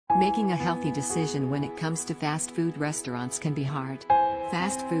Making a healthy decision when it comes to fast food restaurants can be hard.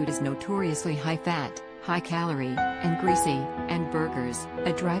 Fast food is notoriously high-fat, high-calorie, and greasy, and burgers,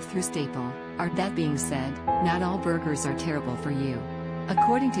 a drive-thru staple, are. That being said, not all burgers are terrible for you.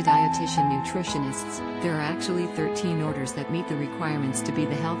 According to dietitian-nutritionists, there are actually 13 orders that meet the requirements to be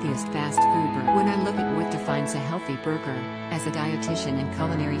the healthiest fast food burger. When I look at what defines a healthy burger, as a dietitian and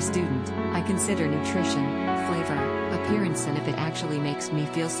culinary student, I consider nutrition, flavor, appearance and if it actually makes me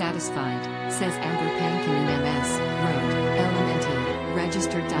feel satisfied, says Amber Pankonin MS, LMNT,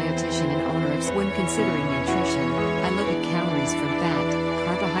 registered dietitian and owner of. When considering nutrition, I look at calories from fat,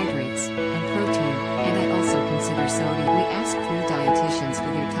 carbohydrates, and protein, and I also consider sodium. We asked few dietitians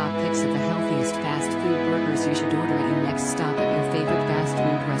for their top picks of the healthiest fast food burgers you should order at your next stop at your favorite fast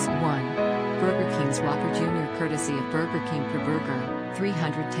food restaurant. 1. Burger King's Whopper Jr. courtesy of Burger KingPer burger,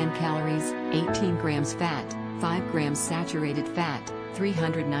 310 calories, 18 grams fat, 5 grams saturated fat,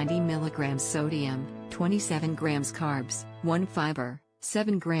 390 milligrams sodium, 27 grams carbs, 1 fiber,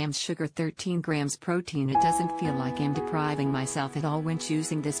 7 grams sugar, 13 grams protein. It doesn't feel like I'm depriving myself at all when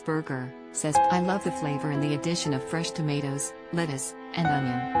choosing this burger, says. I love the flavor and the addition of fresh tomatoes, lettuce, and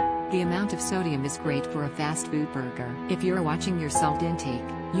onion. The amount of sodium is great for a fast food burger. If you're watching your salt intake,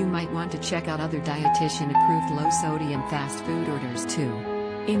 you might want to check out other dietitian-approved low-sodium fast food orders too.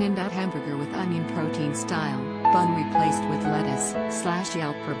 In-N-Out hamburger with onion protein style, bun replaced with lettuce,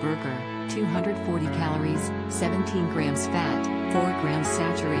 /YelpPer burger, 240 calories, 17 grams fat, 4 grams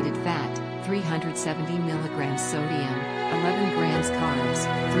saturated fat, 370 milligrams sodium, 11 grams carbs,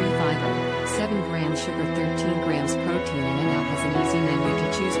 3 fiber, 7 grams sugar, 13 grams protein. In-N-Out has an easy menu to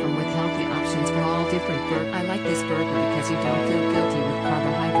choose from with healthy options for all different burgers. I like this burger because you don't feel guilty with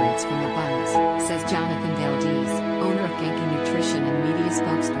carbohydrates from the buns, says Jonathan Valdez, owner of Genki Nutrition and media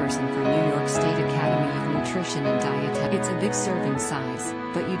spokesperson for New York State Academy of Nutrition and Dietetics. It's a big serving size,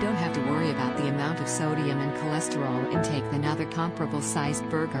 but you don't have to worry about the amount of sodium and cholesterol intake than other comparable sized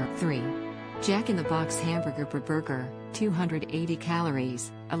burger. 3. Jack in the Box Hamburger Per burger, 280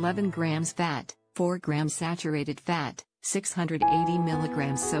 calories, 11 grams fat, 4 grams saturated fat, 680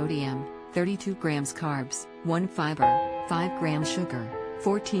 milligrams sodium, 32 grams carbs, 1 fiber, 5 grams sugar,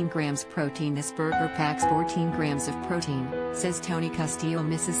 14 grams protein. This burger packs 14 grams of protein, says Tony Castillo,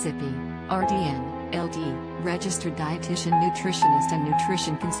 Mississippi, RDN, LD, registered dietitian, nutritionist and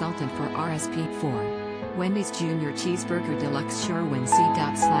nutrition consultant for RSP. 4. Wendy's Junior Cheeseburger Deluxe Sherwin C.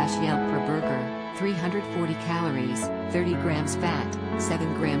 /YelpPer burger, 340 calories, 30 grams fat,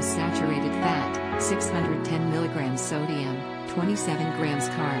 7 grams saturated fat, 610 milligrams sodium, 27 grams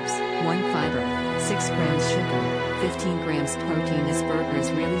carbs, 1 fiber, 6 grams sugar, 15 grams protein. This burger is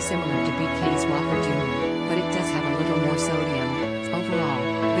really similar to BK's Whopper Jr., but it does have a little more sodium. Overall,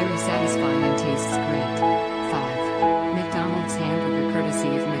 very satisfying and tastes great. 5. McDonald's hamburger courtesy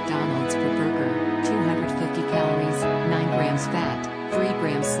of McDonald'sPer burger, 250 calories, 9 grams fat, 3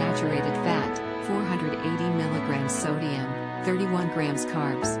 grams saturated fat, 480 milligrams sodium, 31 grams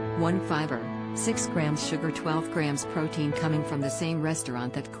carbs, 1 fiber, 6 grams sugar, 12 grams protein. Coming from the same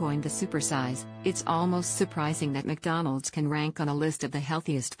restaurant that coined the supersize, it's almost surprising that McDonald's can rank on a list of the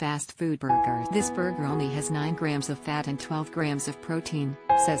healthiest fast food burgers. This burger only has 9 grams of fat and 12 grams of protein,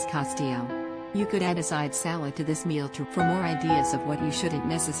 says Castillo. You could add a side salad to this meal too. For more ideas of what you shouldn't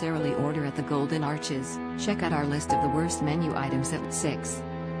necessarily order at the Golden Arches, check out our list of the worst menu items at 6.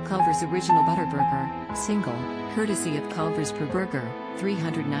 Culver's Original Butter Burger, single, courtesy of Culver's Per burger,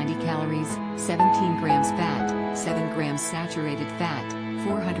 390 calories, 17 grams fat, 7 grams saturated fat,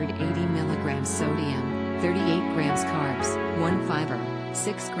 480 milligrams sodium, 38 grams carbs, 1 fiber,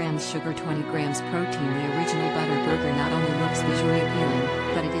 6 grams sugar, 20 grams protein. The Original Butter Burger not only looks visually appealing,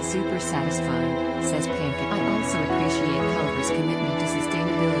 but it is super satisfying, says Pankonin. I also appreciate Culver's commitment to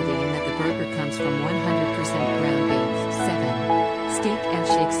sustainability in that the burger comes from 100% ground beef. 7. Steak and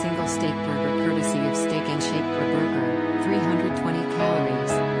Shake Single Steak Burger courtesy of Steak and Shake Per burger, 320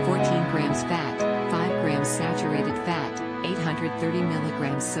 calories, 14 grams fat, 5 grams saturated fat, 830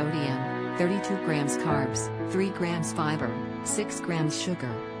 milligrams sodium, 32 grams carbs, 3 grams fiber, 6 grams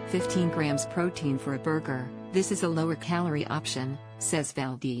sugar, 15 grams protein. For a burger, this is a lower calorie option, says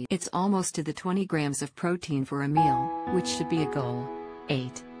Valdez. It's almost to the 20 grams of protein for a meal, which should be a goal.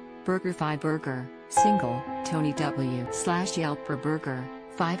 8. Burger Fi burger, single, Tony W. /YelpPer burger,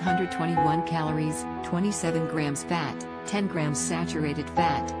 521 calories, 27 grams fat, 10 grams saturated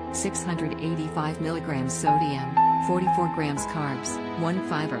fat, 685 milligrams sodium, 44 grams carbs, 1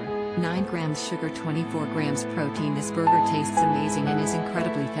 fiber, 9 grams sugar, 24 grams protein. This burger tastes amazing and is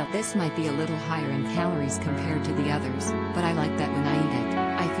incredibly filled. This might be a little higher in calories compared to the others, but I like that when I eat it,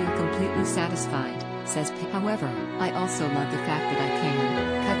 I feel completely satisfied, says P. However, I also love the fact that I can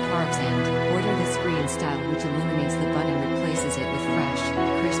cut carbs carbs and order the screen style, which eliminates the bun and replaces it with fresh,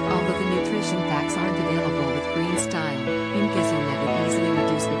 crisp. Although the nutrition facts aren't available with green style, I'm guessing that would easily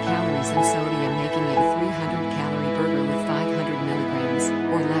reduce the calories and sodium, making it a 300-calorie burger with 500 milligrams,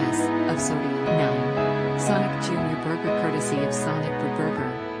 or less, of sodium. 9. Sonic Junior Burger courtesy of Sonic Per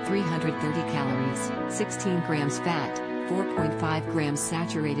Burger, 330 calories, 16 grams fat, 4.5 grams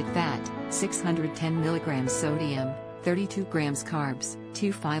saturated fat, 610 milligrams sodium, 32 grams carbs,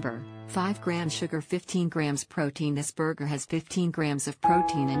 2 fiber, 5 grams sugar, 15 grams protein. This burger has 15 grams of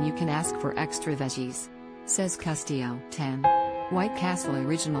protein and you can ask for extra veggies, says Castillo. 10. White Castle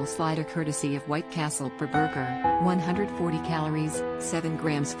Original Slider courtesy of White Castle Per Burger, 140 calories, 7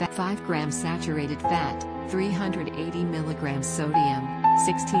 grams fat, 5 grams saturated fat, 380 milligrams sodium,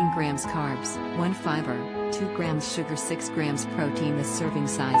 16 grams carbs, 1 fiber, 2 grams sugar, 6 grams protein. This serving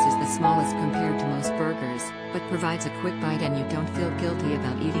size is the smallest compared to most burgers, but provides a quick bite and you don't feel guilty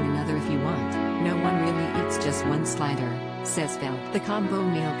about eating another if you want. No one really eats just one slider, says Val. The combo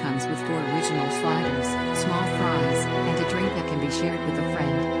meal comes with 4 original sliders, small fries, and a drink that can be shared with a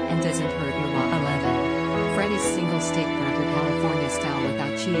friend, and doesn't hurt your wallet. 11. Freddy's Single Steak Burger California Style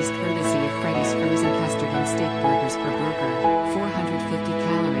without cheese courtesy of Freddy's Frozen Custard and Steak Burgers Per Burger, 450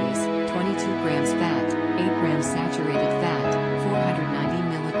 calories, 22 grams fat, 8 grams saturated fat, 490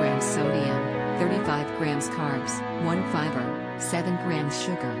 milligrams sodium, 35 grams carbs, 1 fiber, 7 grams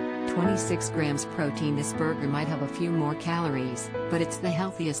sugar, 26 grams protein. This burger might have a few more calories, but it's the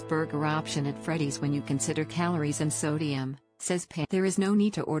healthiest burger option at Freddy's when you consider calories and sodium, says Pam. There is no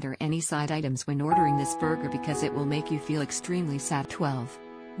need to order any side items when ordering this burger because it will make you feel extremely sat. 12.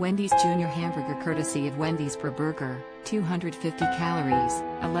 Wendy's Junior Hamburger courtesy of Wendy's Per Burger, 250 calories,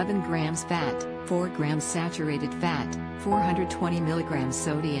 11 grams fat, 4 grams saturated fat, 420 milligrams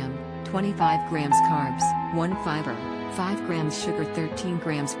sodium, 25 grams carbs, 1 fiber, 5 grams sugar, 13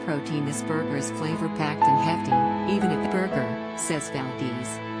 grams protein. This burger is flavor-packed and hefty, even if burger, says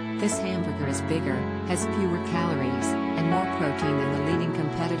Valdez. This hamburger is bigger, has fewer calories, and more protein than the leading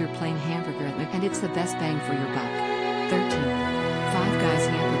competitor plain hamburger at McDonald's, and it's the best bang for your buck. 13. Five Guys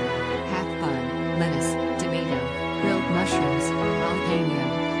hamburger, half bun, lettuce, tomato, grilled mushrooms, jalapeno,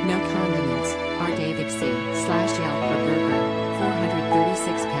 no condiments, RSP/YelpPer burger,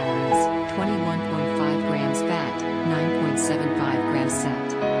 436 calories, 21.5 grams fat, 9.75 grams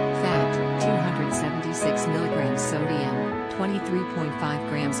set. Fat, 276 milligrams sodium, 23.5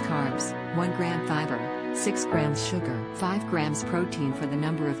 grams carbs, 1 gram fiber, 6 grams sugar, 5 grams protein. For the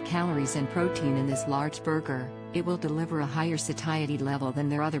number of calories and protein in this large burger, it will deliver a higher satiety level than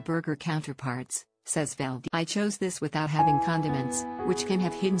their other burger counterparts, says Valdez. I chose this without having condiments, which can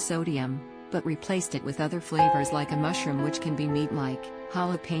have hidden sodium, but replaced it with other flavors like a mushroom, which can be meat-like,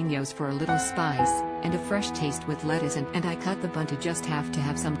 jalapenos for a little spice, and a fresh taste with lettuce, and I cut the bun to just half to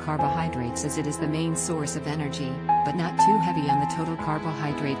have some carbohydrates as it is the main source of energy, but not too heavy on the total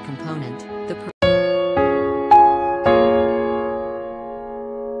carbohydrate component. The